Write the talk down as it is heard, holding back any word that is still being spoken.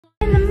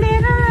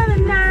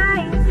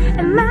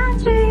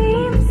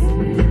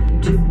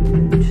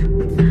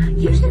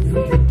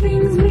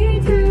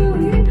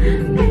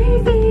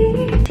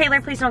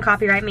don't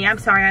copyright me. I'm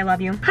sorry, I love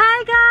you.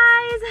 Hi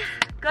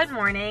guys, good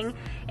morning.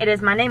 It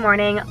is Monday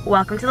morning.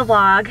 Welcome to the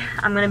vlog.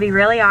 I'm gonna be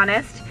really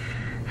honest.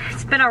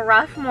 It's been a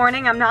rough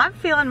morning. I'm not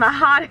feeling my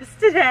hottest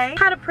today.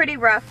 Had a pretty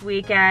rough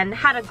weekend.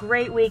 Had a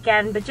great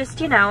weekend, but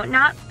just, you know,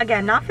 not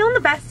feeling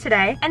the best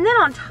today. And then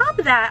on top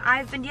of that,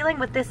 I've been dealing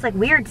with this like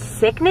weird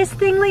sickness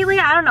thing lately.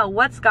 I don't know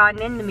what's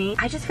gotten into me.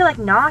 I just feel like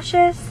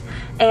nauseous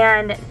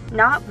and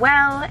not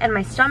well, and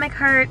my stomach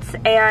hurts,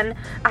 and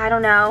I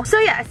don't know. So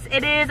yes,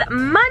 it is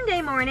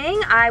Monday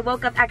morning. I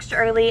woke up extra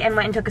early and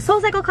went and took a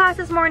SoulCycle class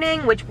this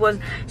morning, which was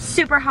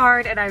super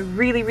hard, and I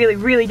really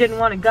didn't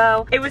want to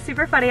go. It was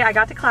super funny. I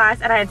got to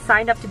class and I had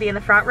signed up to be in the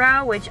front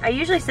row, which I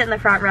usually sit in the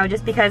front row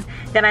just because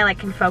then I like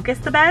can focus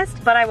the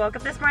best. But I woke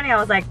up this morning, I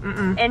was like,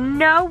 in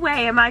no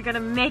way am I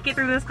gonna make it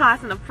through this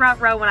class in the front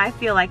row when I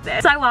feel like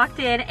this. So I walked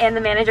in and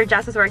the manager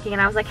Jess was working,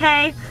 and I was like,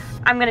 hey,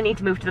 I'm gonna need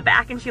to move to the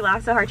back. And she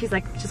laughed so hard. She's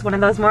like, just one of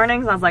those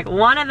mornings? I was like,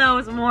 one of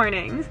those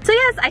mornings. So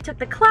yes, I took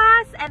the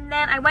class and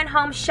then I went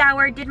home,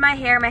 showered, did my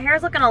hair. My hair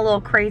is looking a little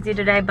crazy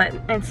today, but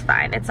it's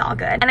fine, it's all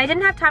good. And I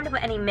didn't have time to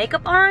put any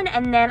makeup on,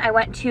 and then I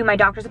went to my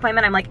doctor's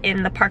appointment. I'm like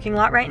in the parking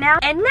lot right now.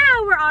 And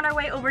now we're on our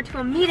way over to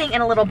a meeting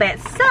in a little bit.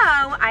 So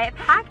I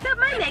packed up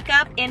my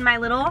makeup in my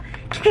little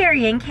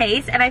carrying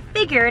case, and I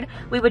figured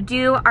we would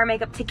do our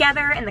makeup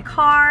together in the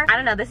car. I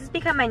don't know, this has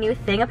become my new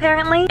thing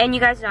apparently. And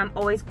you guys know I'm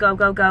always go,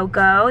 go, go,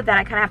 go. That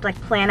I kind of have to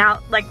like plan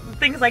out like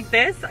things like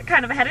this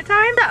kind of ahead of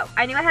time. So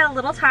I knew I had a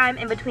little time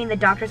in between the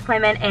doctor's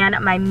appointment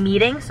and my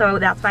meeting, so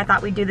that's why I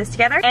thought we'd do this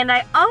together. And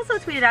I also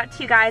tweeted out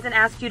to you guys and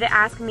asked you to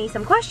ask me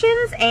some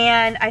questions,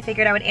 and I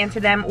figured I would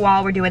answer them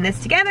while we're doing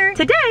this together.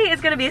 Today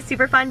is gonna be a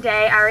super fun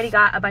day. I already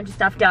got a bunch of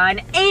stuff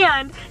done,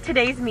 and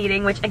today's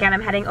meeting, which again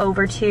I'm heading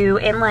over to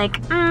in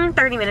like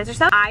 30 minutes or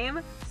so. I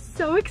am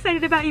so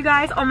excited about, you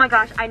guys. Oh my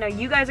gosh, I know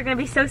you guys are gonna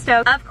be so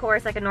stoked. Of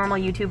course, like a normal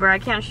YouTuber, I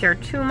can't share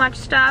too much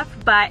stuff,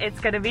 but it's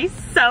gonna be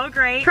so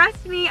great.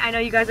 Trust me, I know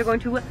you guys are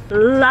going to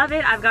love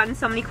it. I've gotten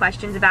so many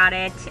questions about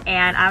it,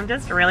 and I'm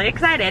just really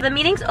excited. The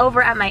meeting's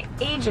over at my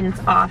agent's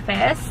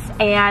office,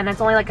 and it's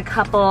only like a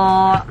couple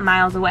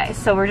miles away.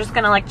 So we're just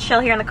gonna like chill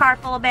here in the car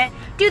for a little bit,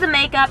 do the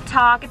makeup,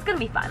 talk. It's gonna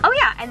be fun. Oh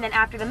yeah, and then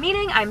after the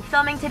meeting, I'm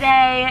filming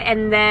today,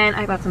 and then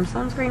I got some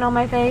sunscreen on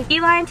my face.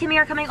 Eli and Timmy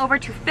are coming over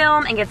to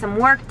film and get some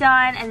work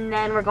done, and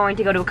then we're going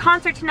to go to a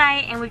concert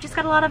tonight, and we've just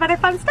got a lot of other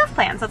fun stuff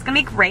planned, so it's gonna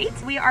be great.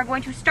 We are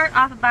going to start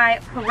off by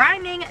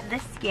priming the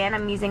skin.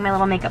 I'm using my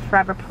little Makeup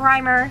Forever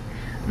primer.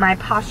 My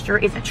posture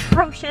is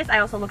atrocious. I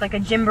also look like a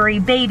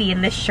Gymboree baby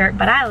in this shirt,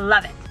 but I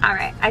love it. All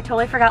right, I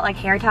totally forgot like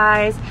hair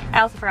ties.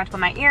 I also forgot to put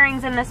my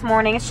earrings in this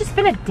morning. It's just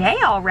been a day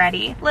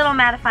already. Little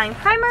mattifying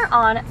primer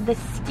on the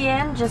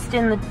skin, just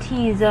in the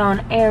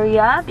T-zone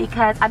area,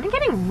 because I've been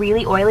getting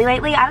really oily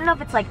lately. I don't know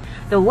if it's like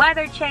the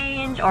weather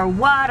change or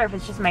what, or if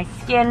it's just my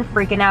skin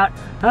freaking out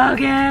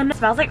again. It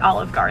smells like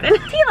Olive Garden.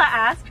 Tila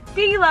asked,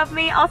 do you love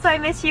me? Also, I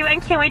miss you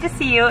and can't wait to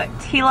see you.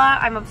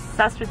 Tila, I'm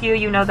obsessed with you,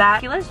 you know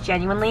that. Tila is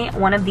genuinely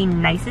one of the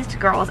nicest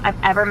girls I've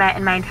ever met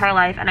in my entire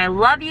life, and I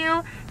love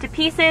you to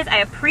pieces. I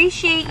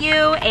appreciate you,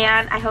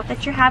 and I hope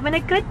that you're having a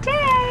good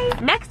day.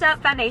 Next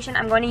up, foundation.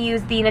 I'm going to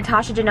use the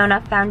Natasha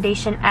Denona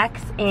Foundation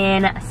X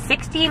in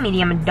 60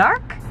 medium and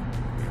dark.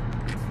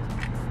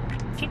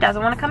 She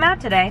doesn't want to come out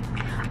today.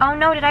 Oh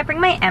no, did I bring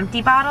my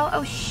empty bottle?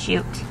 Oh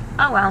shoot.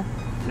 Oh well,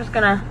 I'm just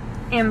gonna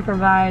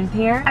improvise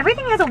here.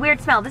 Everything has a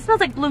weird smell. This smells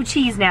like blue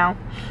cheese now.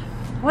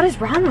 What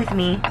is wrong with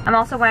me? I'm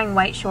also wearing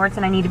white shorts,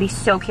 and I need to be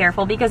so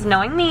careful because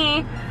knowing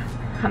me,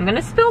 I'm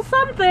gonna spill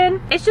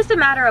something. It's just a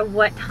matter of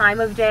what time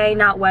of day,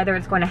 not whether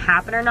it's going to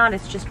happen or not.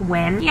 It's just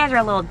when. You guys are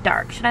a little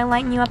dark. Should I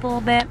lighten you up a little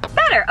bit?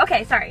 Better.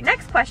 Okay, sorry.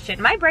 Next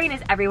question. My brain is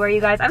everywhere,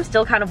 you guys. I'm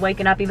still kind of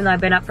waking up even though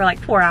I've been up for like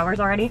 4 hours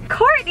already.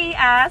 Courtney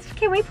asked,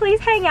 can we please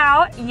hang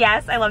out?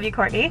 Yes, I love you,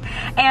 Courtney.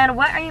 And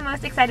what are you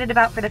most excited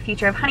about for the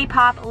future of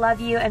Honeypop?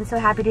 Love you and so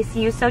happy to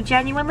see you so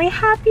genuinely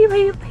happy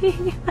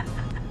lately.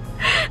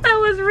 That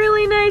was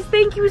really nice.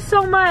 Thank you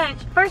so much.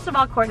 First of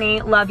all,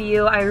 Courtney, love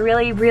you. I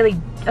really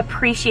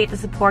appreciate the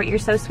support. You're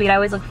so sweet. I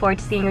always look forward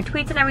to seeing your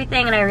tweets and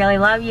everything, and I really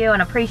love you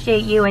and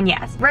appreciate you. And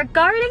yes,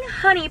 regarding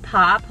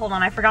Honeypop, hold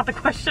on, I forgot the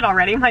question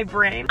already, my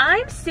brain.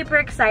 I'm super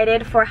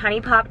excited for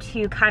Honeypop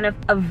to kind of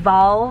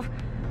evolve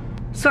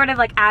sort of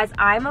like as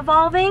I'm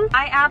evolving.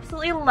 I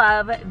absolutely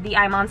love the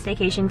I'm on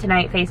staycation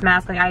tonight face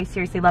mask. Like, I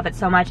seriously love it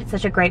so much. It's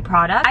such a great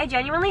product. I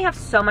genuinely have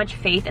so much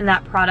faith in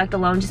that product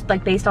alone, just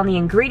like based on the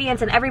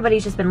ingredients, and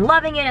everybody's just been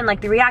loving it, and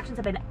like the reactions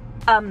have been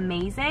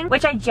amazing,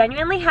 which I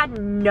genuinely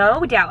had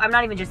no doubt, I'm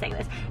not even just saying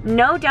this,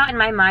 no doubt in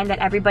my mind that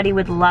everybody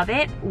would love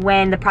it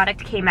when the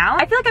product came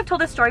out. I feel like I've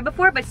told this story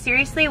before, but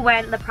seriously,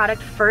 when the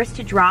product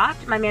first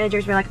dropped, my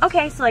managers were like,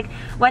 okay, so like,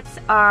 what's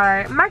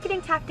our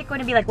marketing tactic going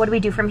to be? Like, what do we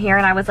do from here?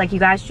 And I was like, you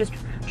guys just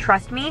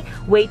trust me,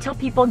 wait till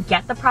people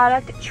get the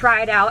product,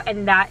 try it out,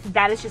 and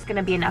that is just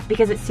gonna be enough,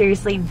 because it's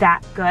seriously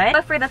that good.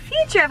 But for the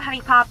future of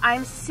Honeypop,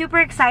 I'm super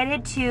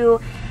excited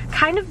to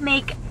kind of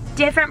make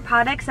different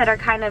products that are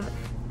kind of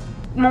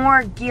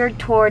more geared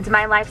towards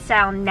my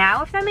lifestyle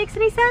now, if that makes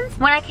any sense.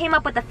 When I came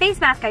up with the face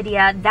mask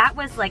idea, that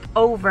was like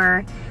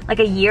over like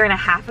a year and a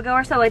half ago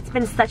or so. It's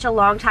been such a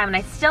long time, and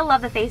I still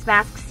love the face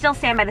mask, still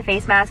stand by the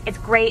face mask. It's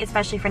great,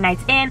 especially for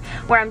nights in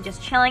where I'm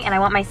just chilling and I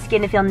want my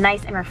skin to feel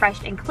nice and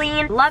refreshed and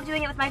clean. Love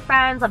doing it with my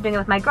friends, love doing it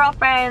with my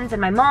girlfriends and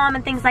my mom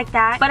and things like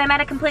that. But I'm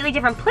at a completely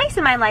different place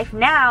in my life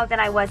now than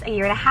I was a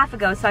year and a half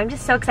ago, so I'm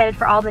just so excited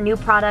for all the new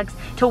products,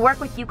 to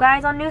work with you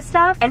guys on new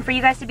stuff, and for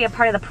you guys to be a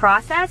part of the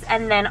process,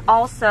 and then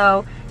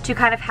also to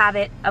kind of have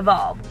it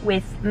evolve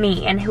with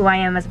me and who I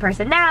am as a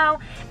person now.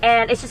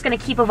 And it's just gonna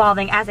keep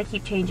evolving as I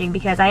keep changing,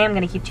 because I am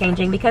gonna keep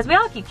changing, because we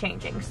all keep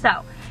changing.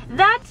 So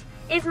that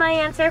is my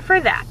answer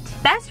for that.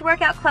 Best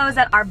workout clothes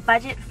that are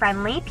budget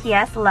friendly.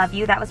 P.S. Love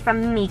you. That was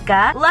from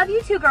Mika. Love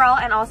you too, girl.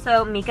 And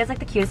also, Mika's like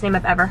the cutest name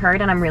I've ever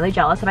heard, and I'm really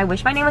jealous, and I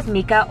wish my name was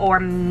Mika or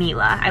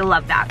Mila. I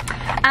love that.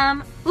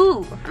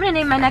 Ooh, I'm gonna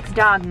name my next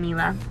dog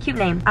Mila. Cute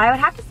name. I would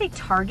have to say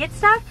Target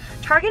stuff.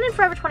 Target and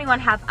Forever 21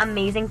 have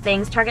amazing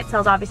things. Target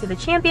sells obviously the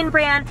Champion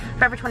brand.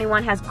 Forever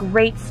 21 has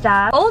great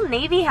stuff. Old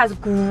Navy has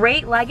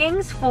great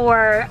leggings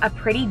for a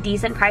pretty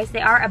decent price.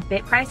 They are a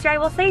bit pricier, I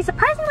will say.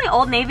 Surprisingly,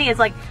 Old Navy is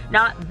like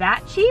not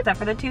that cheap, except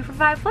for the 2 for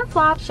 $5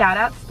 flip-flop. Shout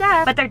out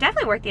Steph. But they're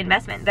definitely worth the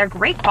investment. They're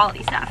great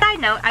quality stuff.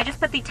 Side note, I just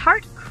put the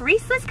Tarte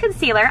Creaseless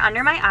Concealer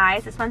under my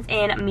eyes. This one's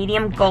in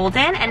medium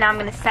golden, and now I'm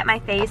gonna set my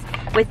face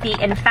with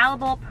the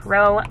Infallible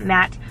Pro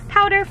Matte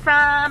Powder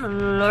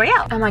from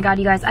L'Oreal. Oh my god,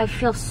 you guys, I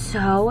feel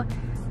so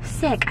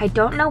sick. I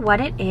don't know what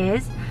it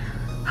is.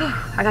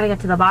 I gotta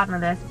get to the bottom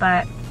of this,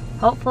 but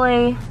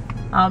hopefully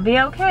I'll be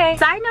okay.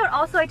 Side note,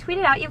 also, I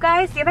tweeted out, you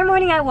guys, the other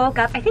morning I woke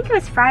up, I think it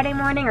was Friday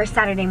morning or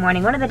Saturday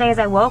morning, one of the days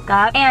I woke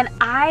up, and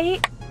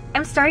I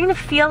am starting to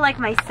feel like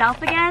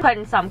myself again.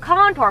 Putting some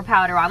contour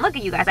powder on. Look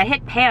at you guys, I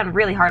hit pan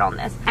really hard on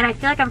this. And I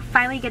feel like I'm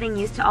finally getting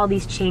used to all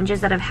these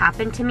changes that have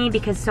happened to me,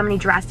 because so many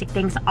drastic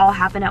things all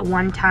happen at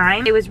one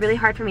time. It was really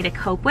hard for me to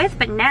cope with,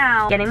 but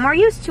now getting more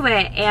used to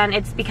it, and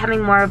it's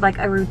becoming more of like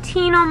a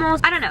routine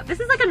almost. I don't know,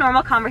 this is like a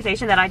normal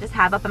conversation that I just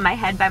have up in my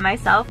head by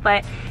myself,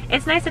 but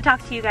it's nice to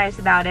talk to you guys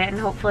about it, and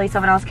hopefully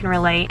someone else can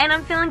relate. And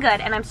I'm feeling good,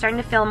 and I'm starting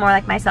to feel more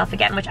like myself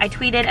again, which I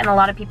tweeted, and a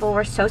lot of people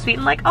were so sweet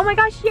and like, oh my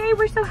gosh, yay,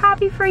 we're so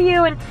happy for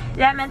you, and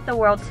that meant the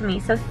world to me,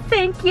 so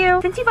thank you.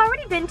 Since you've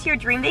already been to your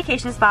dream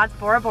vacation spots,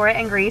 Bora Bora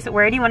and Greece,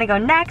 where do you want to go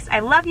next? I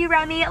love you,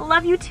 Remy.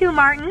 Love you too,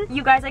 Martin.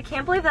 You guys, I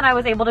can't believe that I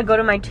was able to go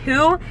to my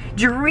 2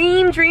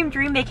 dream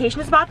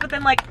vacation spots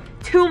within like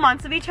 2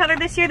 months of each other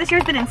this year. This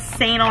year's been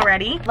insane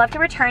already. Love to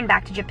return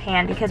back to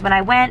Japan, because when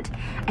I went,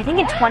 I think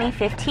in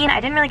 2015, I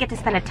didn't really get to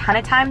spend a ton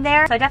of time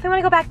there. So I definitely want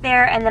to go back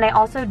there. And then I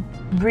also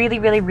really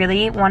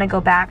want to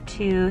go back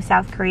to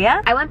South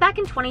Korea. I went back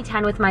in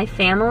 2010 with my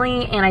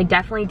family, and I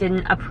definitely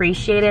didn't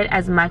appreciate it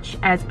as much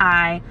as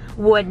I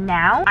would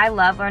now. I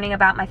love learning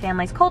about my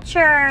family's culture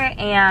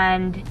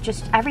and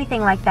just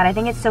everything like that. I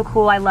think it's so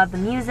cool. I love the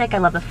music, I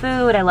love the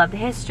food, I love the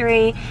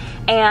history,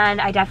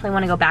 and I definitely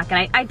want to go back,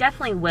 and I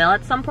definitely will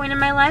at some point in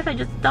my life. I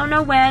just don't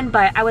know when,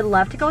 but I would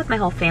love to go with my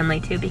whole family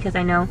too, because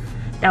I know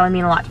that would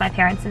mean a lot to my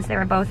parents since they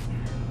were both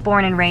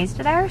born and raised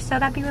there, so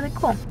that'd be really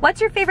cool.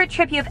 What's your favorite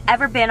trip you've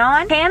ever been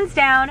on? Hands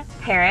down,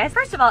 Paris.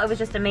 First of all, it was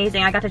just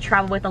amazing. I got to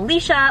travel with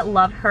Alicia,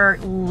 love her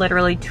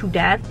literally to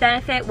death.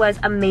 Benefit was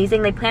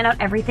amazing. They planned out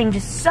everything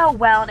just so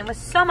well, and it was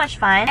so much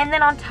fun. And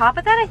then on top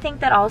of that, I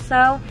think that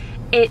also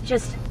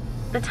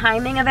the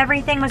timing of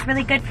everything was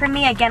really good for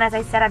me. Again, as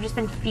I said, I've just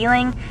been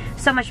feeling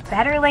so much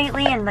better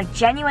lately and like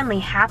genuinely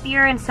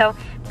happier, and so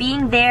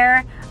being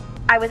there,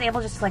 I was able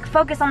to just like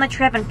focus on the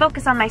trip and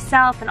focus on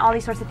myself and all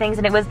these sorts of things,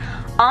 and it was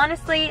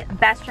honestly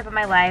best trip of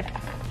my life,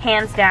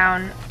 hands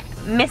down.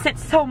 Miss it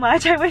so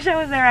much. I wish I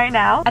was there right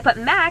now. I put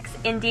Max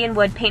Indian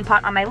Wood paint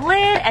pot on my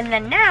lid, and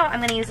then now I'm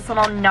gonna use this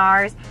little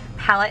NARS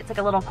palette. It's like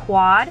a little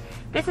quad.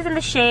 This is in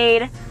the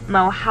shade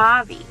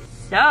Mojave.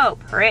 So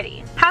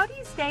pretty. How do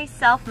you stay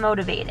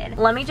self-motivated?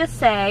 Let me just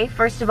say,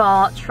 first of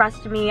all,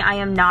 trust me, I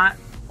am not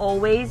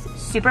always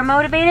super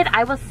motivated.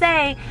 I will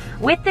say,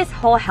 with this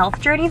whole health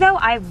journey though,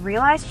 I've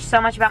realized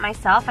so much about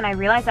myself, and I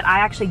realized that I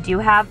actually do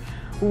have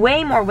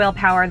way more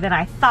willpower than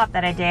I thought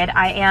that I did.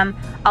 I am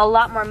a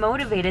lot more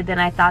motivated than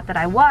I thought that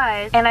I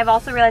was, and I've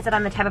also realized that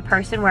I'm the type of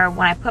person where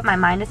when I put my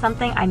mind to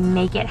something, I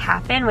make it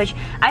happen, which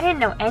I didn't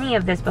know any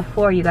of this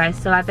before, you guys,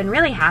 so I've been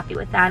really happy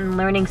with that and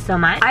learning so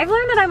much. I've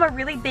learned that I'm a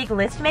really big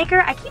list maker.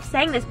 I keep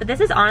saying this, but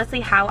this is honestly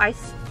how I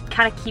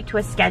kind of keep to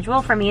a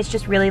schedule. For me, it's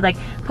just really like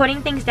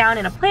putting things down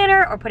in a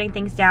planner or putting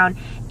things down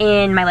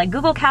in my like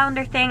Google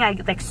Calendar thing. I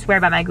like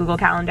swear by my Google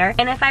Calendar.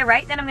 And if I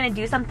write that I'm gonna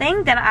do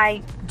something, then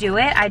I do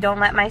it. I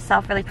don't let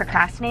myself really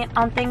procrastinate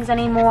on things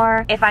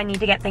anymore. If I need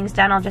to get things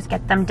done, I'll just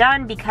get them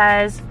done,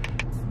 because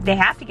they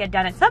have to get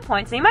done at some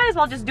point, so you might as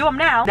well just do them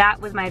now.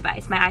 That was my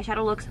advice. My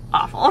eyeshadow looks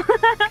awful.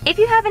 If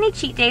you have any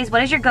cheat days,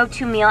 what is your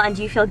go-to meal, and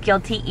do you feel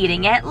guilty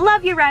eating it?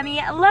 Love you,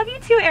 Remy. Love you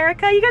too,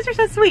 Erica. You guys are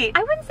so sweet.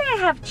 I wouldn't say I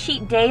have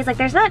cheat days. Like,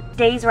 there's not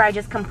days where I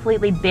just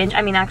completely binge.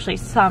 I mean, actually,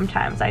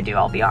 sometimes I do,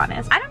 I'll be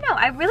honest. I don't know.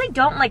 I really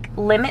don't like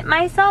limit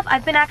myself.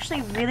 I've been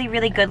actually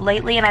really good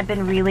lately, and I've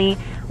been really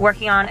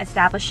working on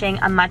establishing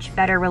a much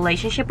better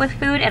relationship with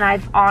food, and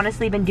I've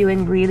honestly been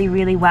doing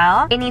really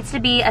well. It needs to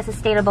be a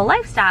sustainable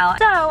lifestyle.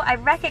 So I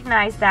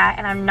recognize that,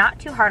 and I'm not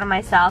too hard on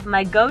myself.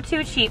 My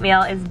go-to cheat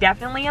meal is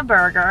definitely a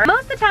burger.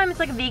 Most of the time it's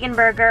like a vegan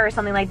burger or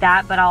something like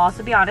that, but I'll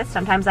also be honest,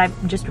 sometimes I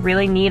just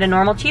really need a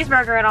normal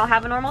cheeseburger, and I'll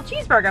have a normal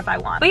cheeseburger if I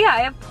want. But yeah, I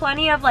have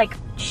plenty of like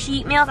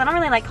cheat meals. I don't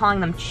really like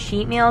calling them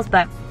cheat meals,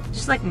 but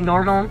just like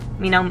normal,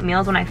 you know,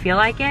 meals when I feel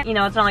like it. You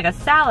know, it's not like a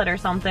salad or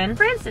something.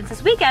 For instance,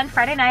 this weekend,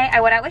 Friday night,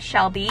 I went out with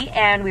Shelby,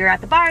 and we were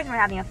at the bars and we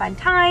were having a fun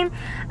time.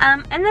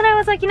 And then I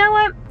was like, you know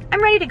what?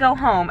 I'm ready to go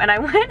home. And I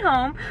went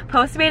home,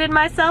 postmated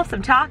myself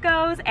some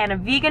tacos and a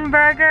vegan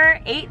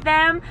burger, ate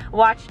them,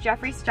 watched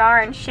Jeffree Star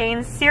and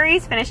Shane's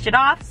series, finished it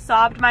off,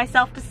 sobbed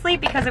myself to sleep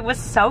because it was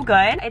so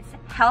good. It's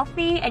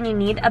healthy and you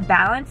need a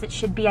balance. It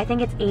should be, I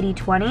think it's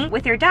 80-20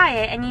 with your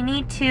diet, and you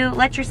need to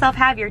let yourself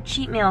have your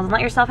cheat meals and let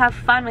yourself have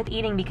fun with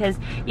eating, because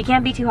you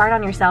can't be too hard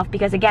on yourself,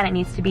 because again, it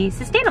needs to be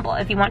sustainable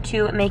if you want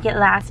to make it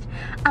last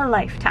a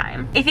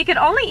lifetime. If you could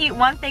only eat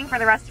one thing for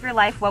the rest of your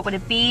life, what would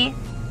it be?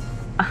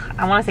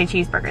 I want to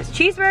say cheeseburgers.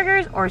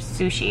 Cheeseburgers or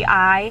sushi.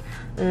 I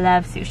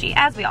love sushi,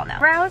 as we all know.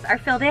 Brows are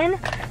filled in.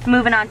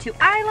 Moving on to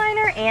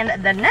eyeliner,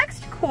 and the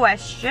next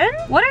question.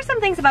 What are some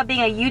things about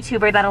being a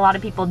YouTuber that a lot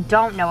of people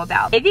don't know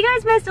about? If you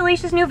guys missed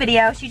Alicia's new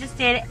video, she just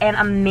did an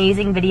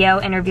amazing video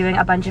interviewing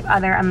a bunch of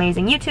other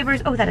amazing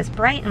YouTubers. Oh, that is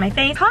bright in my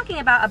face. Talking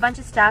about a bunch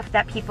of stuff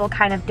that people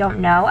kind of don't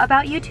know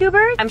about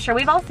YouTubers. I'm sure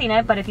we've all seen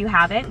it, but if you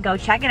haven't, go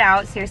check it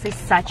out. Seriously,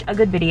 such a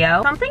good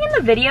video. Something in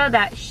the video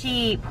that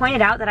she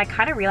pointed out that I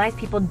kind of realized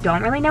people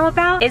don't really know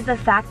about is the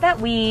fact that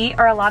we,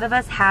 or a lot of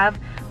us, have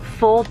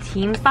full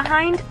teams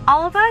behind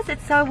all of us.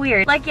 It's so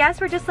weird. Like, yes,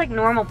 we're just like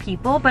normal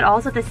people, but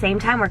also at the same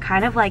time, we're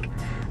kind of like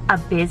a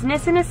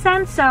business in a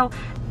sense. So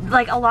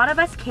like a lot of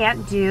us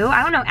can't do,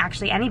 I don't know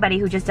actually anybody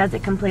who just does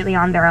it completely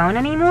on their own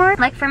anymore.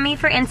 Like for me,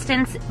 for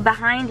instance,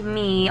 behind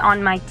me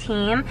on my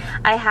team,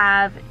 I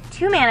have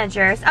 2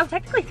 managers, oh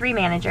technically 3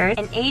 managers,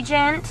 an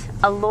agent,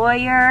 a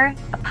lawyer,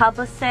 a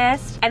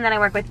publicist, and then I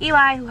work with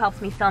Eli who helps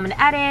me film and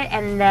edit,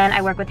 and then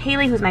I work with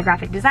Haley who's my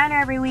graphic designer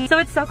every week. So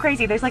it's so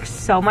crazy. There's like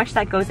so much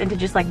that goes into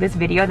just like this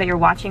video that you're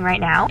watching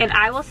right now. And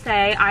I will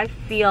say I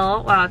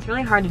feel, wow, it's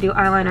really hard to do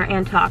eyeliner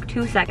and talk.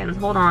 2 seconds,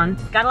 hold on.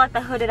 Gotta let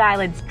the hooded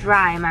eyelids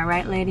dry, am I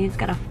right ladies?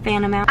 Gotta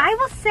fan them out. I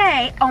will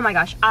say, oh my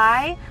gosh,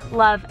 I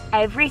love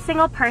every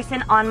single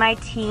person on my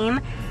team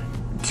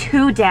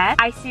to death.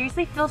 I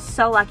seriously feel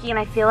so lucky, and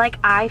I feel like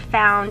I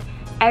found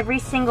every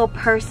single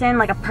person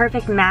like a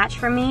perfect match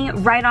for me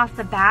right off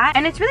the bat.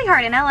 And it's really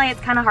hard. In LA, it's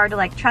kind of hard to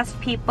like trust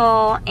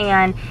people,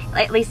 and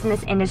at least in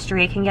this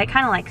industry, it can get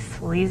kind of like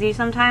sleazy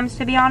sometimes,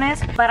 to be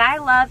honest. But I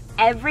love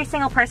every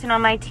single person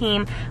on my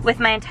team with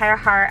my entire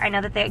heart. I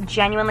know that they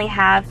genuinely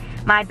have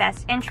my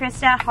best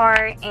interest at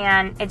heart,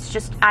 and it's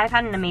just, I've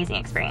had an amazing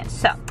experience.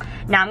 So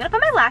now I'm gonna put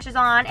my lashes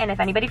on, and if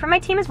anybody from my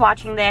team is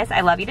watching this,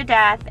 I love you to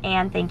death,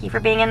 and thank you for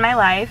being in my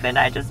life, and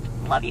I just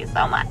love you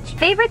so much.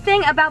 Favorite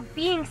thing about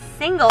being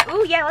single?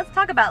 Ooh yeah, let's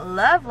talk about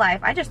love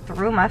life. I just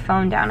threw my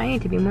phone down. I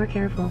need to be more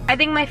careful. I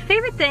think my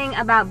favorite thing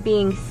about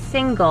being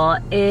single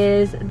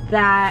is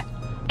that,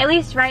 at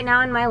least right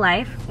now in my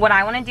life, what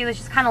I want to do is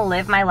just kind of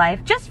live my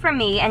life just for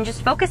me and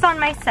just focus on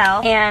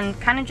myself and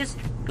kind of just,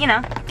 you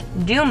know,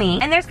 do me.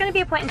 And there's going to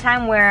be a point in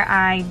time where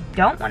I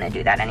don't want to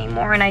do that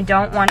anymore, and I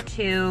don't want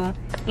to,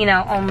 you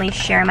know, only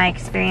share my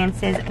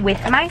experiences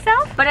with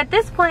myself. But at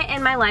this point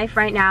in my life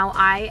right now,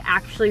 I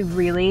actually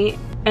really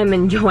am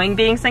enjoying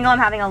being single. I'm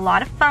having a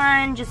lot of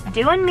fun just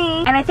doing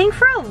me. And I think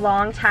for a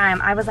long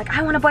time I was like,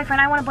 I want a boyfriend,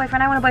 I want a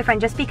boyfriend, I want a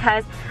boyfriend, just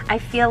because I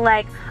feel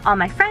like all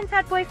my friends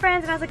had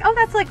boyfriends, and I was like, oh,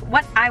 that's like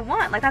what I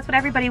want. Like that's what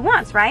everybody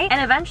wants, right?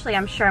 And eventually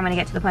I'm sure I'm gonna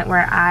get to the point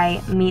where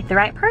I meet the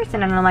right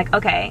person and I'm like,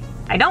 okay,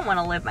 I don't want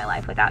to live my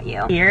life without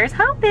you. Here's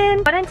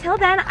hoping. But until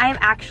then, I'm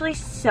actually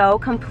so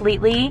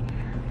completely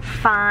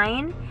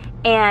fine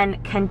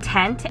and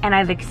content, and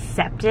I've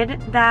accepted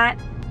that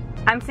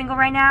I'm single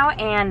right now,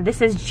 and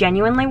this is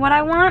genuinely what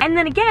I want. And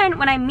then again,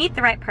 when I meet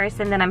the right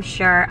person, then I'm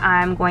sure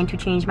I'm going to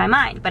change my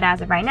mind. But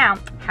as of right now,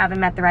 haven't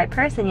met the right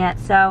person yet.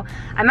 So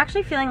I'm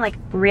actually feeling like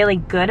really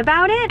good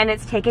about it, and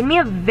it's taken me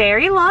a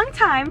very long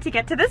time to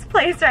get to this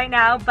place right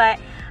now,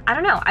 but I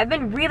don't know, I've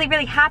been really,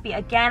 really happy.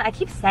 Again, I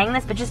keep saying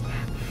this, but just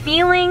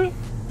feeling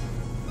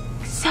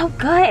so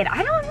good.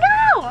 I don't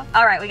know.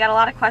 All right, we got a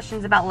lot of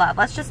questions about love.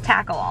 Let's just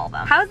tackle all of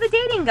them. How's the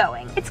dating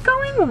going? It's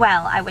going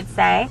well, I would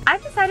say.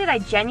 I've decided I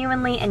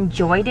genuinely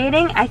enjoy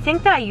dating. I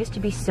think that I used to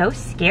be so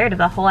scared of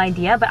the whole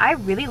idea, but I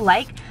really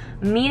like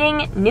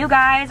meeting new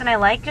guys, and I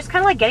like just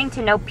kind of like getting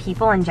to know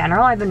people in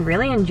general. I've been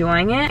really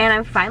enjoying it, and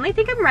I finally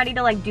think I'm ready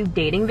to like do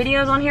dating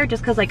videos on here,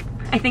 just because like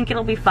I think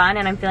it'll be fun,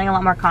 and I'm feeling a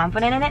lot more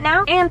confident in it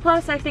now. And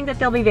plus, I think that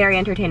they'll be very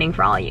entertaining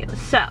for all of you.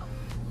 So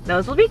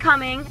those will be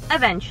coming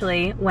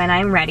eventually when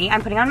I'm ready.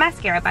 I'm putting on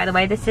mascara, by the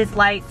way. This is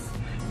Lights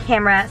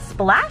Camera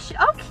Splash.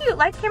 Oh, cute. cute.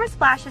 Light Camera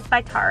Splashes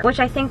by Tarte, which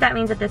I think that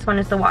means that this one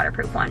is the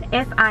waterproof one,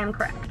 if I'm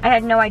correct. I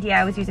had no idea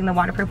I was using the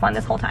waterproof one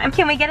this whole time.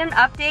 Can we get an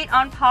update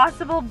on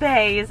possible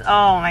bays?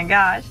 Oh my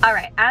gosh. All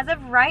right, as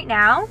of right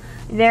now,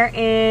 there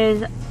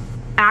is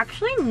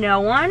actually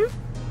no one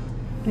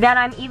that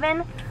I'm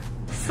even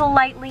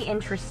slightly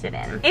interested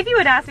in. If you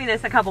had asked me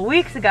this a couple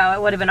weeks ago,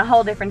 it would have been a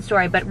whole different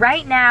story, but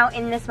right now,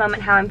 in this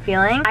moment, how I'm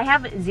feeling, I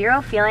have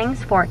zero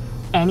feelings for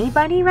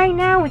anybody right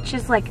now, which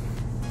is like,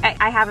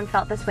 I haven't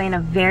felt this way in a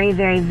very,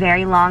 very,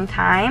 very long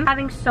time.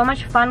 Having so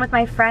much fun with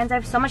my friends. I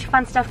have so much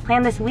fun stuff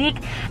planned this week,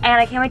 and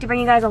I can't wait to bring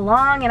you guys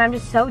along, and I'm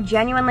just so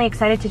genuinely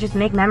excited to just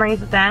make memories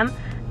with them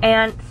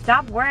and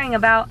stop worrying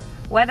about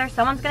whether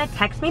someone's gonna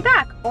text me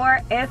back or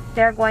if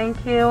they're going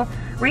to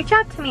reach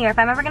out to me or if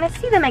I'm ever gonna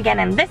see them again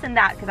and this and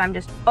that, because I'm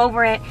just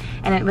over it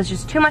and it was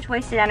just too much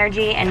wasted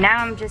energy, and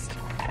now I'm just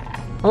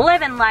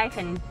living life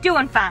and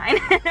doing fine.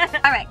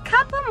 All right,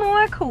 couple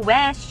more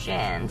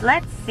questions.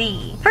 Let's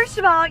see. First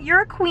of all,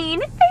 you're a queen.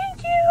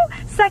 Thank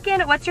you.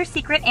 Second, what's your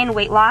secret in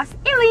weight loss?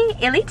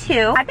 Illy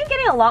too. I've been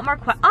getting a lot more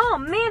oh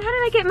man, how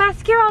did I get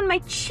mascara on my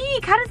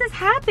cheek? How does this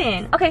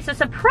happen? Okay, so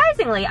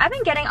surprisingly, I've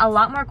been getting a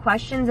lot more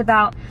questions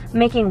about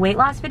making weight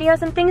loss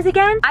videos and things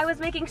again. I was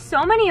making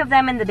so many of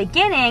them in the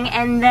beginning,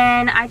 and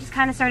then I just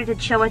kind of started to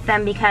chill with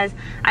them because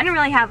I didn't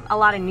really have a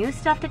lot of new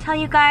stuff to tell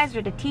you guys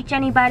or to teach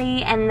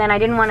anybody, and then I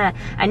didn't want to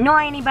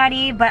annoy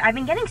anybody, but I've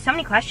been getting so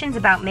many questions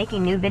about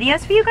making new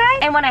videos for you guys,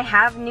 and when I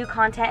have new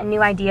content and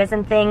new ideas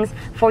and things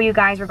for you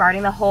guys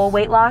regarding the whole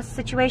weight loss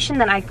situation,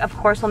 then I of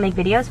course will make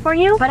videos for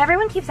you. But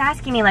everyone keeps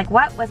asking me like,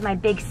 what was my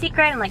big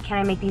secret, and like, can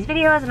I make these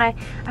videos? And I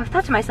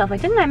thought to myself,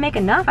 like, didn't I make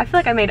enough? I feel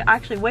like I made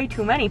actually way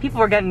too many. People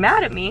were getting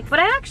mad at me. But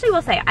I actually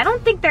will say, I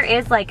don't think there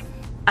is like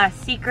a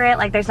secret,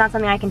 like there's not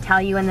something I can tell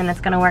you and then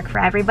it's gonna work for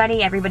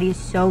everybody. Everybody is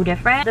so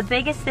different. The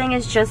biggest thing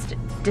is just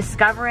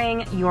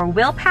discovering your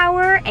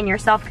willpower and your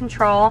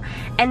self-control,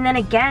 and then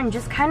again,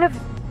 just kind of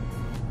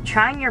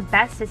trying your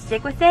best to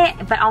stick with it,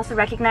 but also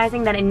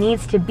recognizing that it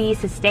needs to be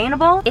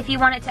sustainable. If you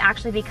want it to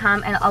actually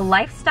become a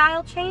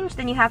lifestyle change,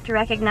 then you have to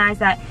recognize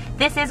that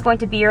this is going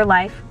to be your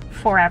life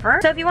forever.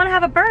 So if you want to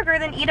have a burger,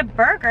 then eat a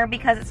burger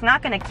because it's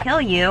not going to kill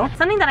you.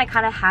 Something that I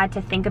kind of had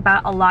to think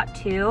about a lot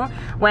too,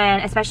 when,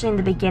 especially in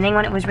the beginning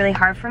when it was really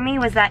hard for me,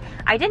 was that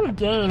I didn't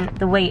gain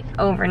the weight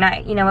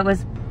overnight. You know, it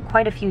was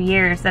quite a few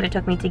years that it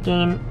took me to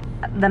gain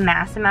the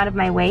mass amount of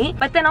my weight.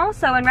 But then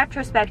also in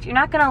retrospect, you're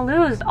not gonna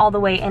lose all the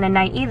weight in a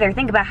night either.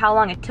 Think about how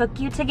long it took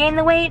you to gain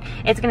the weight.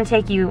 It's gonna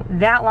take you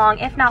that long,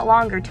 if not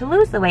longer, to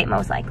lose the weight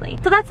most likely.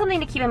 So that's something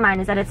to keep in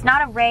mind, is that it's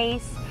not a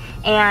race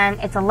and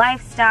it's a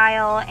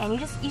lifestyle, and you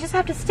just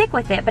have to stick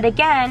with it. But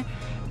again,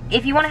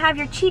 if you want to have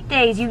your cheat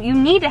days, you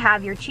need to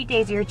have your cheat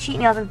days or your cheat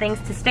meals and things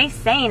to stay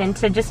sane and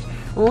to just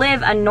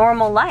live a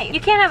normal life. You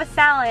can't have a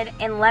salad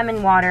and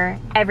lemon water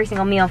every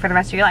single meal for the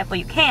rest of your life. Well,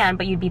 you can,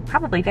 but you'd be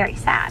probably very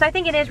sad. So I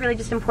think it is really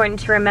just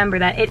important to remember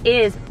that it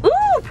is,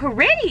 ooh,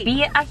 pretty.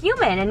 Be a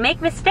human and make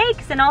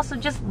mistakes, and also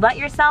just let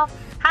yourself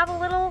have a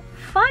little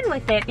fun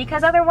with it,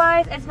 because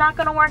otherwise it's not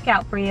gonna work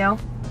out for you.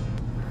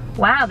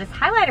 Wow, this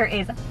highlighter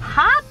is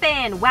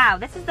poppin'. Wow,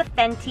 this is the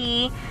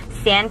Fenty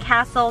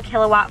Sandcastle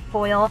Kilowatt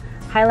Foil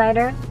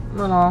highlighter,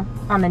 little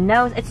on the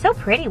nose. It's so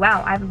pretty.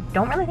 Wow, I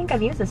don't really think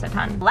I've used this a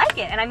ton. Like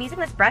it, and I'm using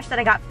this brush that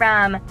I got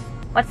from,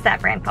 what's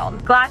that brand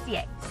called?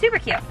 Glossier. Super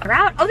cute.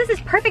 Throughout, oh, this is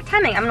perfect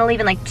timing. I'm gonna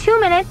leave in like 2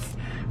 minutes.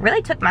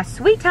 Really took my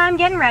sweet time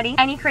getting ready.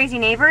 Any crazy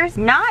neighbors?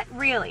 Not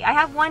really. I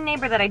have one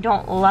neighbor that I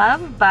don't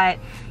love, but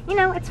you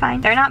know, it's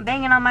fine. They're not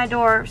banging on my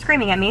door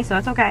screaming at me, so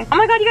it's okay. Oh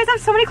my god, you guys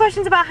have so many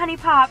questions about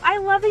Honeypop. I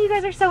love that you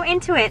guys are so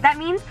into it. That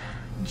means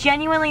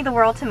genuinely the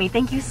world to me.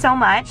 Thank you so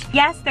much.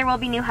 Yes, there will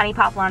be new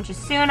Honeypop launches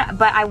soon,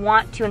 but I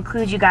want to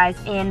include you guys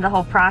in the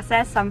whole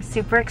process, so I'm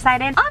super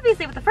excited.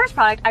 Obviously, with the first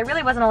product, I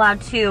really wasn't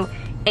allowed to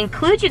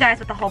include you guys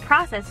with the whole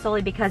process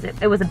solely because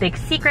it was a big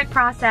secret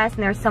process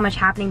and there was so much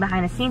happening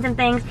behind the scenes and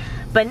things.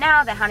 But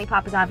now that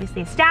Honeypop is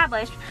obviously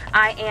established,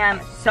 I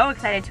am so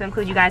excited to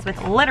include you guys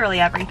with literally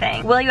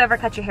everything. Will you ever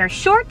cut your hair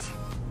short?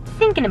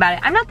 Thinking about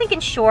it. I'm not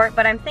thinking short,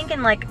 but I'm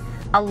thinking like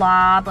a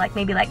lob, like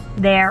maybe like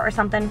there or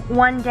something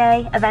one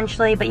day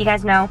eventually, but you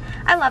guys know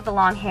I love the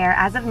long hair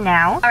as of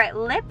now. All right,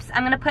 lips.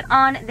 I'm gonna put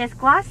on this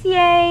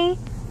Glossier,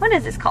 what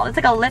is this called? It's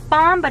like a lip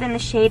balm, but in the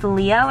shade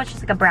Leo. It's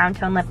just like a brown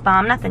tone lip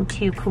balm, nothing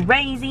too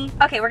crazy.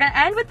 Okay, we're gonna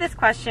end with this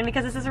question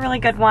because this is a really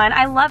good one.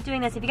 I love doing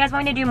this. If you guys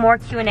want me to do more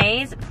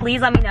Q&As,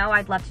 please let me know.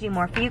 I'd love to do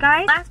more for you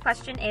guys. Last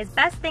question is,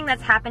 best thing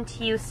that's happened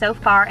to you so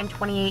far in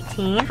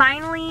 2018?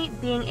 Finally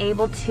being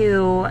able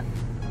to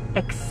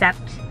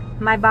accept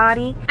my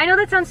body. I know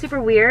that sounds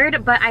super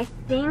weird, but I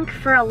think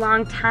for a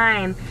long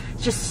time,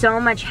 just so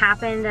much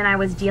happened and I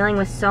was dealing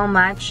with so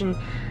much, and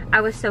I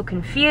was so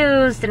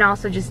confused, and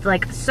also just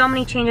like so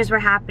many changes were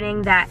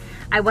happening that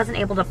I wasn't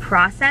able to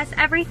process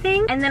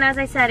everything. And then, as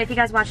I said, if you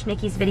guys watched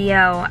Nikki's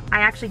video,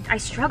 I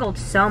struggled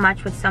so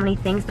much with so many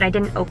things, but I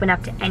didn't open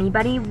up to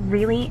anybody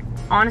really,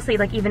 honestly,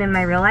 like even in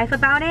my real life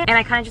about it. And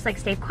I kind of just like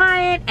stayed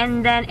quiet,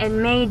 and then it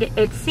made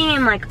it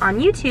seem like on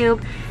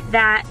YouTube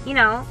that, you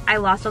know, I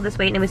lost all this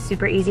weight and it was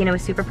super easy and it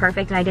was super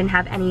perfect and I didn't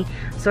have any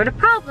sort of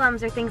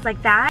problems or things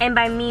like that. And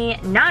by me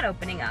not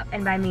opening up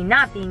and by me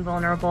not being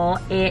vulnerable,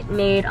 it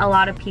made a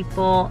lot of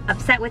people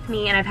upset with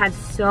me, and I've had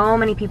so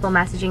many people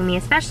messaging me,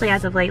 especially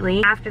as of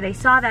lately, after they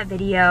saw that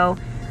video,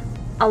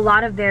 a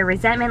lot of their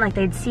resentment, like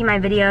they'd see my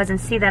videos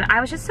and see that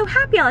I was just so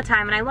happy all the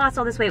time and I lost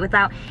all this weight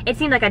without, it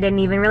seemed like I didn't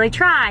even really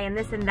try and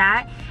this and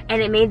that,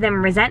 and it made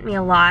them resent me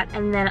a lot.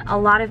 And then a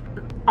lot of,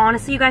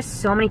 honestly you guys,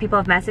 so many people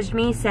have messaged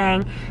me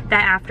saying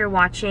that after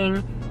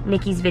watching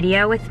Nikki's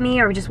video with me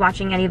or just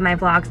watching any of my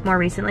vlogs more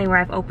recently where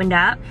I've opened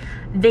up,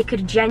 they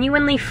could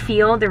genuinely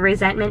feel the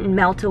resentment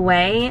melt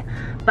away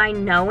by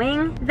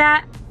knowing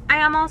that I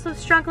am also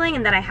struggling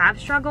and that I have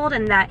struggled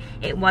and that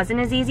it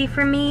wasn't as easy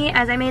for me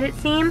as I made it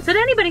seem. So to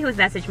anybody who's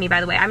messaged me, by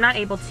the way, I'm not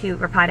able to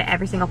reply to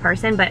every single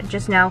person, but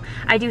just know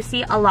I do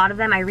see a lot of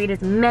them. I read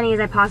as many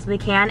as I possibly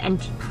can, and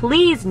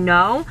please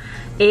know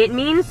it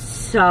means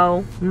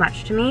so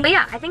much to me. But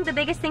yeah, I think the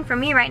biggest thing for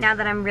me right now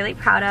that I'm really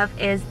proud of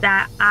is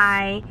that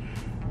I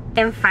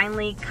am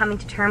finally coming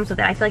to terms with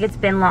it. I feel like it's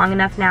been long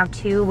enough now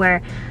too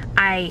where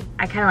I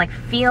kind of like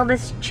feel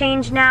this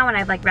change now, and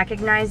I've like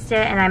recognized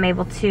it and I'm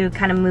able to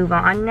kind of move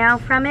on now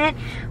from it.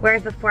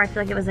 Whereas before I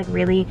feel like it was like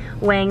really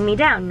weighing me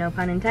down, no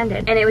pun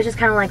intended. And it was just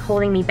kind of like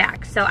holding me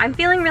back. So I'm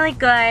feeling really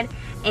good,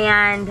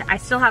 and I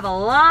still have a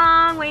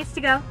long ways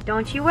to go.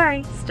 Don't you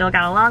worry, still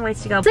got a long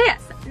ways to go. So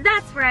yes,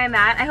 that's where I'm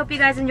at. I hope you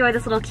guys enjoyed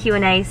this little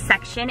Q&A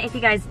section. If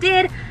you guys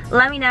did,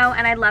 let me know,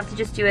 and I'd love to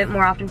just do it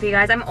more often for you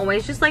guys. I'm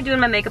always just like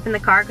doing my makeup in the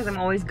car because I'm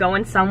always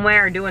going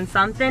somewhere or doing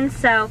something.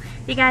 So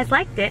if you guys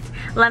liked it,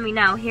 let me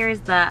know.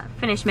 Here's the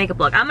finished makeup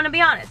look. I'm gonna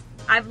be honest,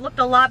 I've looked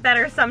a lot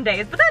better some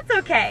days, but that's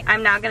okay.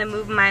 I'm now gonna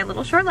move my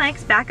little short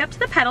legs back up to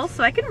the pedals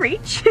so I can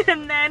reach,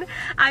 and then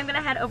I'm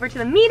gonna head over to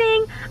the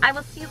meeting. I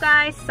will see you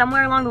guys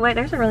somewhere along the way.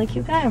 There's a really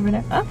cute guy over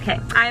there. Okay,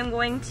 I'm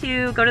going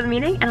to go to the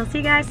meeting, and I'll see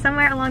you guys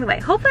somewhere along the way.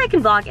 Hopefully I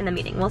can vlog in the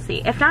meeting, we'll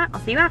see. If not, I'll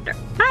see you after.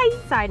 Bye!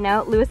 Side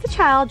note, Louis the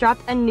Child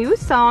dropped a new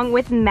song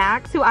with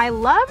Max, who I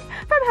loved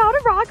from How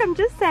to Rock, I'm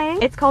just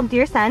saying. It's called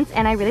Dear Sense,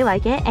 and I really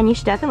like it, and you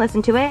should definitely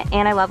listen to it,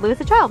 and I love Louis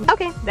the Child.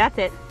 Okay, that's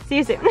it. See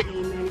you soon.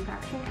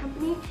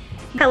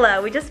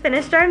 Hello, we just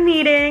finished our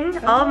meeting.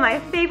 All of my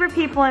favorite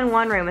people in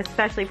one room,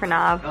 especially for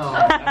Nav.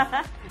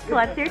 Oh,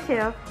 Colette's here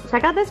too.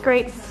 Check out this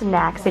great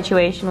snack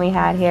situation we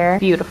had here.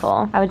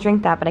 Beautiful. I would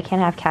drink that, but I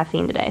can't have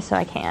caffeine today, so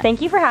I can't.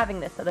 Thank you for having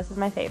this, so this is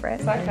my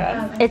favorite. Is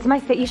that good? It's my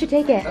favorite. You should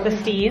take it. The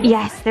Steves?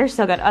 Yes, they're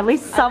so good. At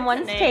least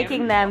someone's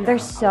taking them. They're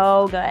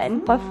so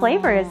good. What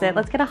flavor is it?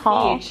 Let's get a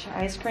haul. Peach.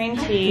 Ice cream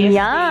tea.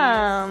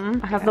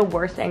 Yum. I have the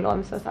worst angle,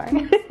 I'm so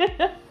sorry.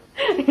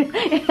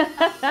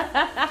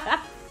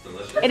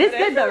 It is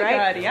good though,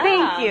 right? Good, yeah.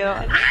 Thank you.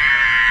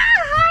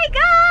 Hi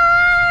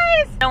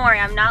guys! Don't worry,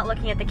 I'm not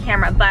looking at the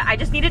camera, but I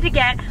just needed to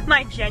get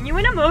my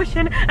genuine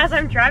emotion as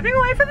I'm driving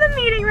away from the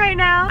meeting right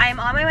now. I am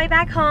on my way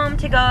back home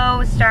to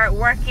go start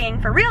working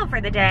for real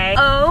for the day.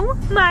 Oh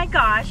my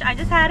gosh, I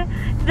just had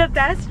the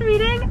best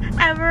meeting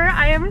ever.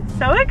 I am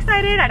so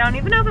excited. I don't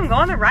even know if I'm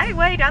going the right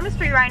way down the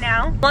street right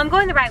now. Well, I'm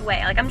going the right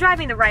way. Like, I'm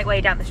driving the right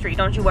way down the street,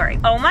 don't you worry.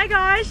 Oh my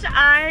gosh,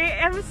 I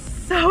am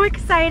so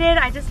excited.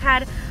 I just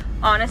had,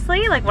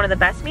 honestly, like one of the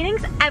best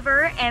meetings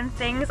ever, and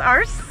things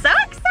are so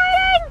exciting.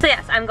 So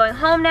yes, I'm going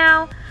home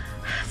now.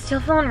 Still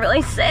feeling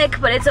really sick,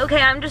 but it's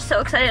okay. I'm just so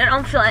excited. I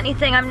don't feel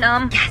anything. I'm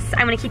numb. Yes,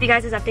 I'm gonna keep you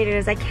guys as updated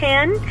as I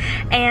can.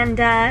 And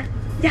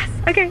yes,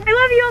 okay, I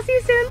love you. I'll see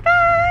you soon.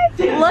 Bye.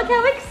 Look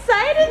how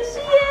excited she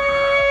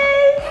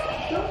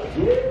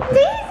is.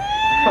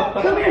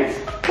 Daisy. Come here.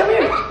 Come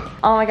here.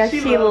 Oh my gosh,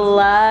 she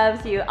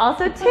loves you.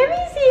 Also, Timmy's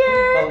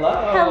here. Hello.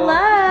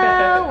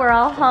 Hello. We're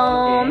all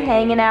home,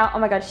 hanging out. Oh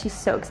my god, she's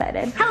so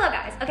excited. Hello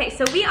guys. Okay,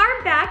 so we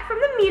are back from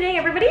the meeting.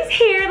 Everybody's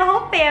here. The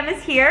whole fam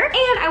is here.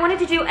 And I wanted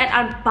to do an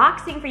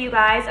unboxing for you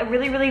guys. A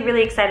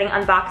really exciting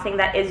unboxing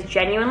that is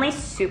genuinely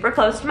super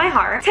close to my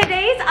heart.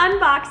 Today's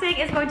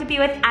unboxing is going to be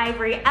with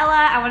Ivory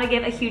Ella. I want to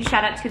give a huge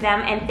shout out to them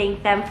and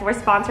thank them for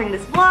sponsoring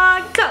this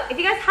vlog. So, if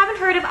you guys haven't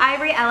heard of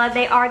Ivory Ella,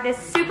 they are this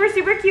super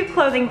cute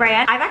clothing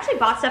brand. I've actually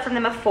bought stuff from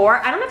them before.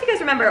 I don't know if you guys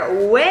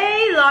remember,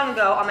 way long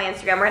ago on my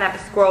Instagram, we're gonna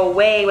have to scroll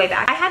way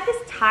back. I had this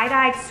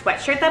tie-dyed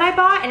sweatshirt that I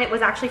bought, and it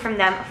was actually from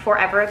them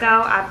forever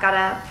ago. I've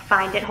gotta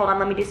find it. Hold on,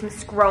 let me do some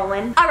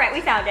scrolling. All right,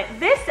 we found it.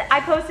 This I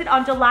posted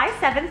on July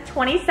 7th,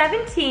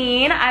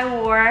 2017. I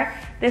wore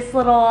this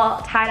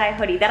little tie-dye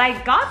hoodie that I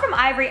got from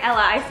Ivory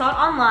Ella. I saw it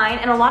online,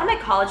 and a lot of my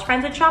college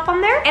friends would shop on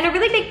there. And a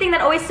really big thing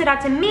that always stood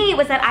out to me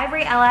was that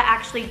Ivory Ella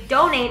actually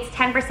donates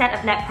 10%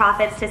 of net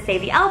profits to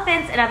Save the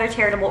Elephants and other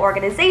charitable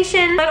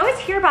organizations. So I'd always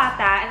hear about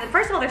that, and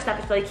first of all, their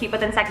stuff is really cute, but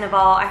then second of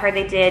all, I heard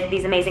they did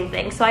these amazing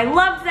things. So I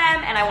loved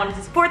them, and I wanted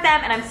to support them,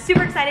 and I'm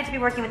super excited to be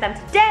working with them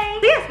today.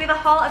 So yes, we have a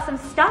haul of some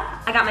stuff.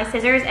 I got my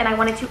scissors, and I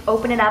wanted to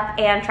open it up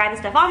and try the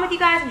stuff on with you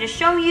guys and just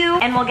show you,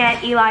 and we'll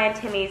get Eli and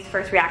Timmy's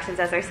first reactions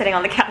as they're sitting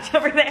on the couch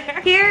over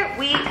there. Here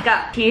we go.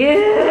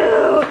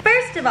 Cute.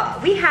 First of all,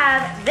 we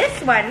have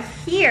this one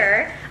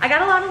here. I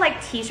got a lot of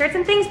like t-shirts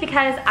and things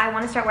because I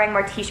want to start wearing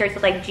more t-shirts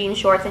with like jean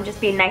shorts and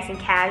just being nice and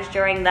cash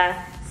during the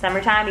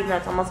summertime, even though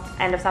it's almost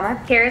end of summer.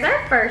 Here's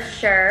our first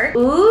shirt.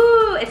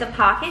 Ooh, it's a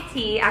pocket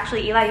tee.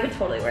 Actually, Eli, you would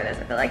totally wear this,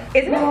 I feel like.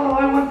 Isn't it? Oh,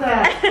 I want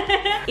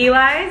that.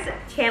 Eli's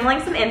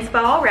channeling some inspo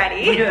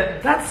already. Yeah,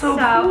 that's so cool.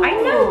 I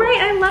know, right?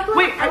 I love the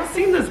Wait, I've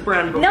seen this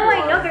brand before. No,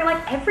 I know, they're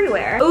like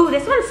everywhere. Ooh,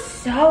 this one's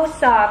so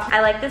soft.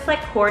 I like this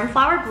like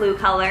cornflower blue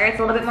color. It's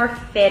a little bit more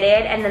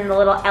fitted, and then the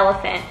little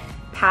elephant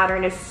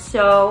pattern is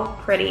so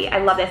pretty. I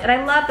love this, and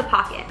I love the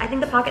pocket. I think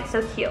the pocket's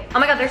so cute. Oh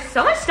my god, there's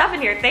so much stuff in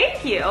here.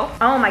 Thank you.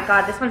 Oh my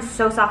god, this one's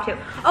so soft too.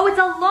 Oh, it's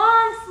a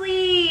long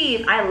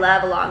sleeve. I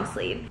love a long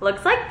sleeve.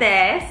 Looks like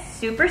this,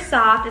 super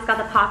soft. It's got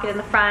the pocket in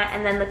the front,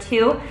 and then the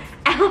two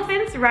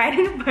elephants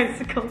riding a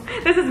bicycle.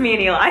 This is me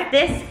and Eli.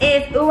 This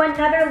is, ooh,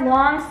 another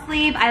long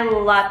sleeve. I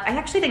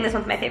actually think this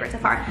one's my favorite so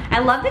far. I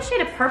love the shade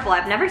of purple.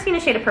 I've never seen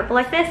a shade of purple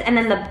like this, and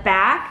then the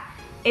back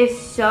is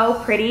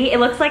so pretty. It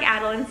looks like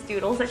Adeline's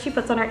doodles that she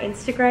puts on her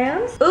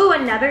Instagrams. Ooh,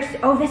 another,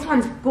 oh, this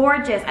one's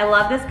gorgeous. I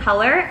love this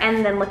color,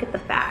 and then look at the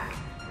back.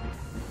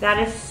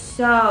 That is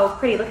so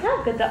pretty. Look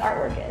how good the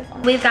artwork is.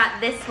 We've got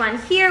this one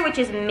here, which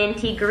is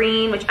minty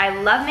green, which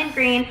I love mint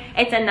green.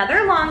 It's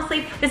another long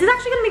sleeve. This is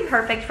actually gonna be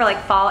perfect for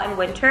like fall and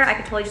winter. I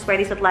could totally just wear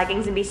these with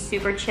leggings and be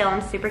super chill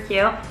and super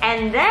cute.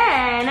 And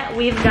then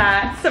we've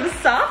got some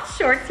soft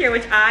shorts here,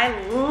 which I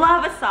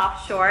love a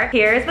soft short.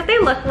 Here's what they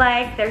look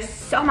like. They're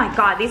so, oh my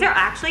god, these are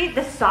actually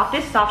the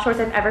softest soft shorts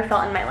I've ever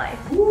felt in my life.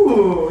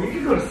 Ooh, you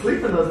can go to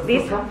sleep in those.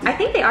 These, I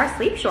think they are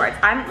sleep shorts.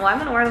 I'm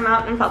gonna wear them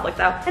out in public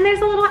though. And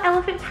there's a little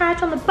elephant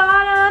patch on the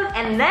bottom.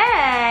 And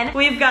then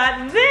we've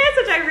got this,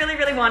 which I really,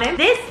 really wanted.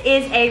 This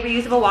is a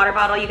reusable water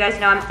bottle. You guys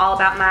know I'm all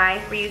about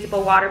my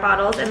reusable water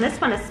bottles. And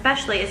this one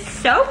especially is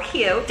so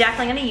cute.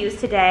 Definitely gonna use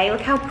today.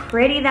 Look how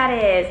pretty that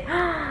is.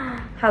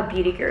 How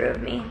beauty guru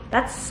of me.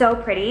 That's so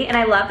pretty. And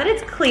I love that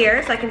it's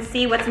clear so I can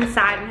see what's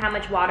inside and how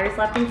much water is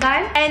left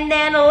inside. And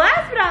then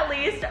last but not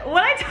least,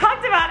 what I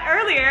talked about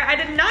earlier, I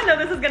did not know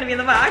this was gonna be in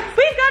the box.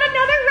 We've got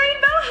another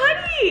rainbow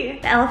hoodie.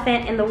 The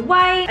elephant in the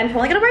white. I'm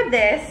totally gonna wear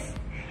this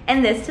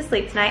and this to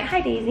sleep tonight.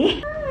 Hi, Daisy.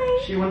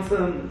 Hi. She wants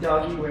some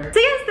doggy wear. So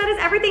yes, that is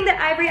everything that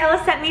Ivory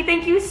Ella sent me.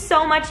 Thank you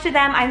so much to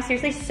them. I'm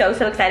seriously so,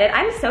 so excited.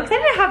 I'm so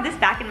excited to have this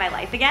back in my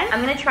life again. I'm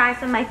gonna try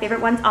some of my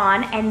favorite ones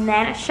on and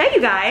then show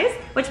you guys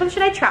which one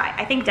should I try.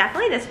 I think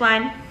definitely this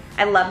one.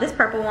 I love this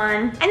purple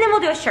one. And then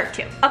we'll do a shirt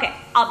too. Okay,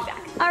 I'll be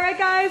back. All right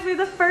guys, we have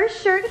the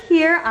first shirt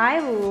here. I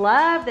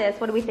love this.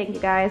 What do we think,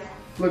 you guys?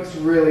 Looks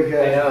really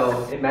good. I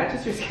know. It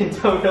matches your skin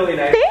tone really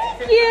nice.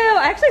 Thank you.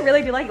 I actually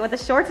really do like it with the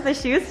shorts and the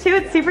shoes too.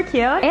 It's super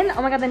cute. And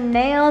oh my god, the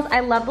nails.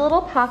 I love the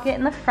little pocket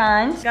in the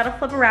front. Gotta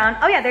flip around.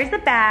 Oh yeah, there's the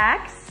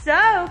back.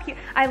 So cute.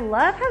 I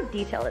love how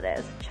detailed it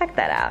is. Check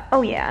that out.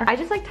 Oh yeah. I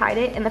just like tied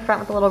it in the front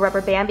with a little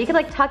rubber band. But you could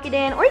like tuck it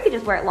in or you could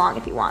just wear it long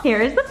if you want.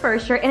 Here's the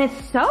first shirt and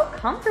it's so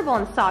comfortable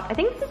and soft. I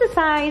think this is a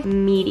size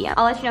medium.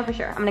 I'll let you know for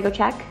sure. I'm gonna go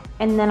check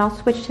and then I'll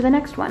switch to the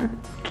next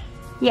one.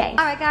 Yay.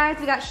 All right guys,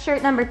 we got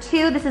shirt number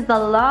 2. This is the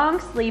long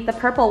sleeve, the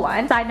purple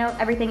one. Side note,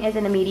 everything is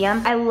in a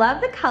medium. I love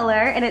the color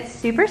and it's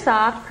super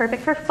soft,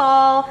 perfect for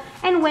fall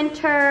and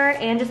winter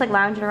and just like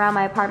lounging around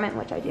my apartment,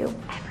 which I do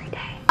every day.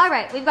 All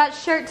right, we've got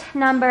shirt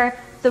number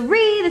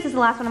 3. This is the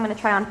last one I'm gonna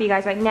try on for you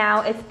guys right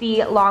now. It's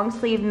the long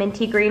sleeve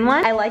minty green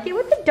one. I like it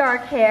with the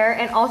dark hair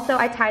and also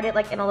I tied it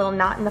like in a little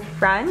knot in the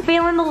front.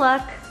 Feeling the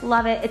look,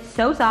 love it. It's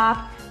so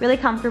soft. Really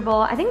comfortable.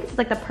 I think this is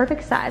like the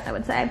perfect size, I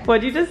would say.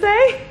 What'd you just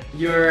say?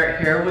 Your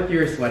hair with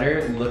your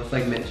sweater looks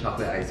like mint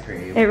chocolate ice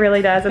cream. It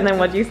really does. And then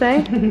what'd you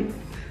say?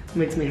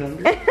 Makes me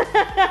hungry.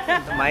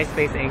 The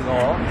MySpace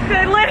angle.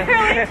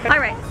 Literally. All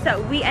right, so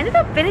we ended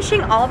up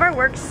finishing all of our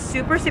work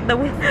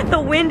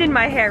the wind in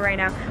my hair right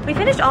now. We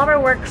finished all of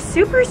our work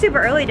super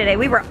early today.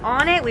 We were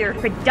on it, we were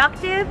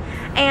productive,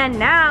 and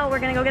now we're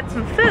gonna go get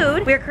some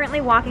food. We are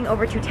currently walking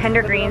over to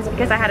Tender Greens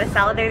because I had a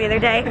salad there the other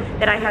day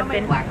that I have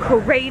been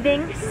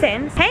craving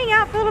since. Hang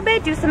out for a little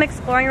bit, do some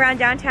exploring around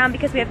downtown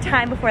because we have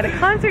time before the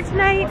concert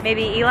tonight.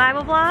 Maybe Eli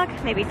will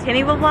vlog, maybe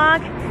Timmy will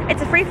vlog.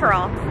 It's a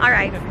free-for-all. All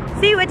right,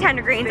 see you at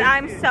Tender Greens.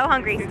 I'm so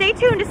hungry. Stay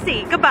tuned to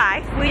see.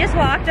 Goodbye. We just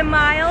walked a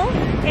mile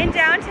in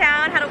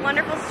downtown, had a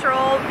wonderful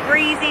stroll,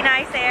 breezy,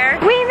 nice air.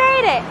 We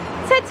made it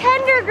to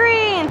Tender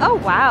Greens. Oh,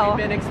 wow.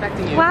 We've been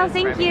expecting you. Wow,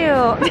 thank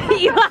you.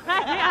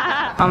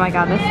 Yeah. Oh my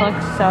god, this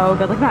looks so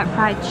good. Look at that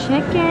fried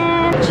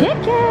chicken.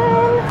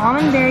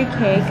 Almond berry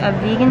cake, a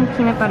vegan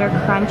peanut butter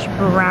crunch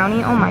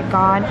brownie. Oh my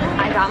god.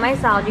 I got my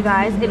salad, you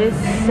guys. It is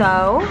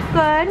so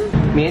good.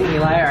 Me and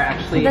Eli are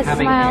actually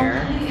having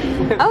hair.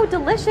 Oh,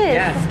 delicious.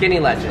 Yeah, skinny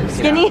legends.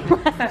 Skinny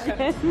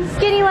legends.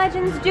 Skinny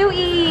legends do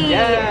eat.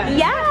 Yeah.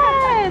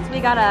 Yes. We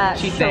got a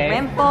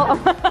shrimp bowl.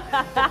 We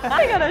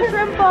got a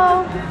shrimp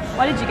bowl.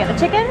 What did you get? A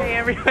chicken? Hey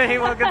everybody,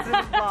 welcome to the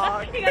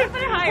vlog. You gotta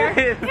put it higher.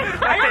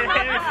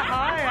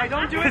 Hi, I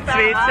don't do it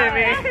Sweet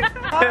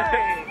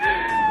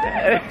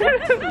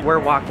Timmy. We're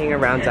walking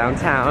around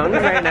downtown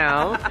right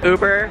now.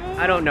 Uber,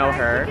 I don't know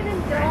her.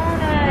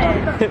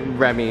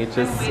 Remy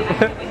just...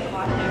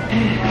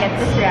 Get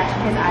this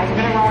reaction, his eyes are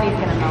gonna roll, he's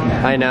gonna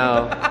moan. I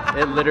know,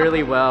 it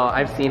literally will.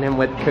 I've seen him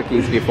with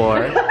cookies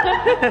before.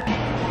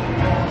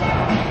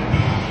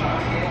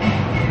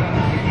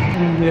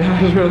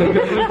 Yeah, it's really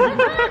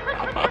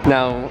good.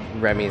 Now,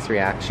 Remy's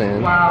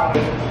reaction. Wow.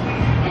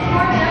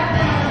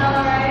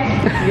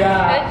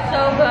 Yeah. It's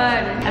so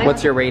good.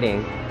 What's your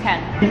rating?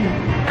 10.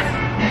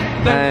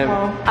 Um,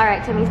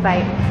 Alright, Timmy's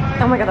bite.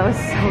 Oh my god, that was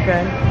so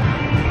good.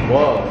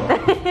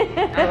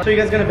 Whoa. So you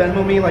guys gonna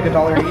Venmo me like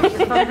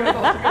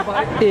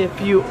 $1 each?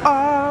 If you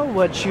are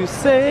what you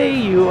say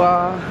you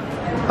are,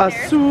 a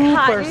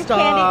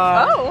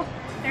superstar. Oh!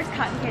 There's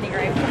cotton candy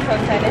grapes. I'm so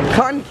excited.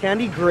 Cotton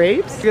candy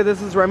grapes? Okay,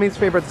 this is Remy's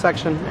favorite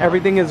section.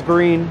 Everything is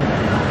green.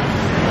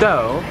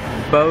 So,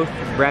 both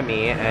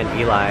Remy and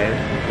Eli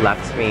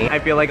left me. I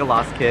feel like a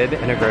lost kid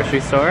in a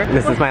grocery store.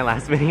 This is my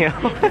last video.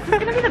 This is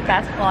gonna be the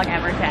best vlog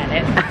ever to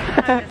edit.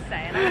 I'm just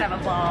saying, I'm gonna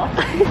have a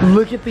ball.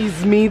 Look at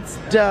these meats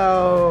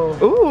dough.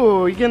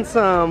 Ooh, you getting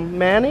some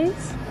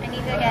mayonnaise? I need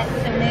to get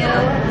some new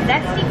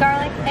zesty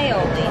garlic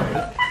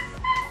aioli.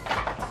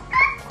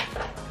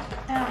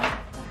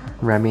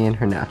 Remy in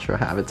her natural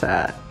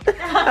habitat.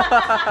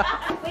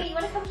 Wait, you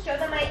wanna come show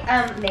them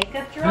my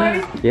makeup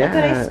drawers? Yeah. Look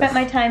what I spent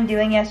my time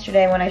doing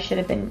yesterday when I should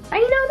have been,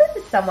 you know,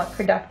 this is somewhat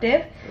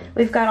productive.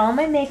 We've got all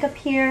my makeup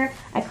here.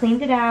 I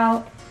cleaned it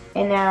out.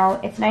 And now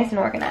it's nice and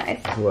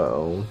organized.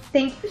 Whoa.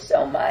 Thank you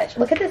so much.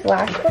 Look at this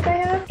lash book I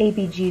have.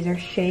 ABGs are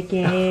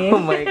shaking. Oh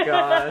my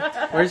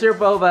gosh. Where's your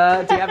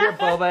boba? Do you have your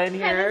boba in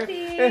here?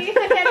 Hennessy.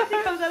 Hennessy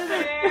comes out of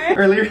there.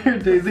 Earlier,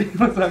 Daisy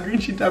was hungry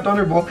and she tapped on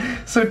her bowl.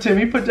 So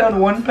Timmy put down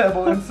one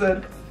pebble and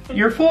said,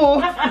 "You're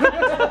full."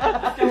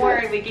 Don't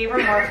worry, we gave her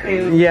more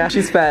food. Yeah,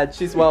 she's fed.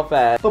 She's well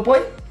fed. But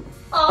boy,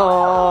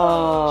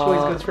 Oh. she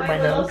always goes for my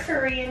little nose.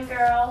 Korean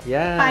girl.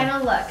 Yeah.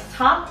 Final look.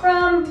 Top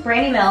from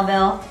Brandy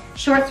Melville,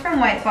 shorts from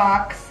White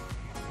Box,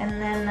 and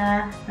then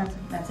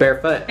that's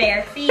Barefoot.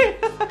 bare feet.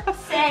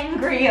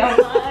 Sangria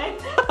line.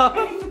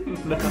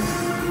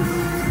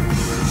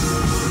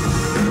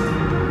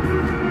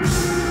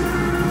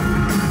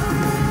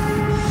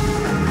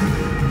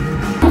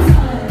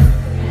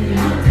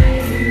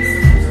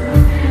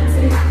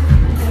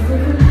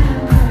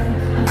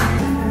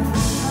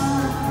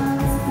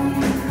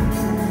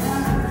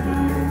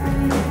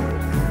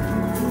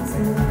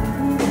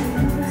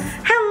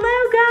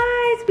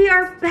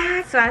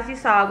 So as you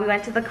saw, we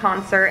went to the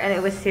concert and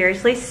it was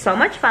seriously so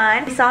much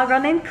fun. We saw a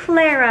girl named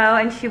Claro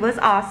and she was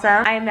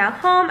awesome. I am now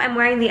home. I'm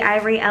wearing the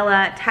Ivory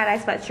Ella tie-dye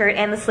sweatshirt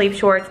and the sleeve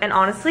shorts, and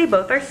honestly,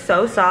 both are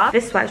so soft.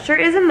 This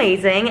sweatshirt is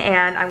amazing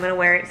and I'm gonna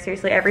wear it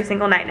seriously every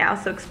single night now,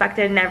 so expect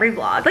it in every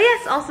vlog. But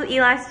yes, also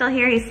Eli's still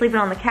here. He's sleeping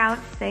on the couch.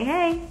 Say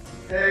hey.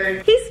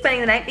 Hey. He's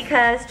spending the night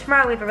because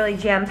tomorrow we have a really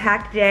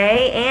jam-packed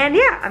day, and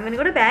yeah, I'm gonna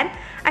go to bed.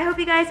 I hope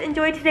you guys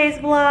enjoyed today's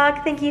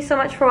vlog. Thank you so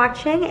much for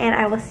watching, and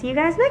I will see you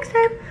guys next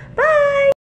time. Bye!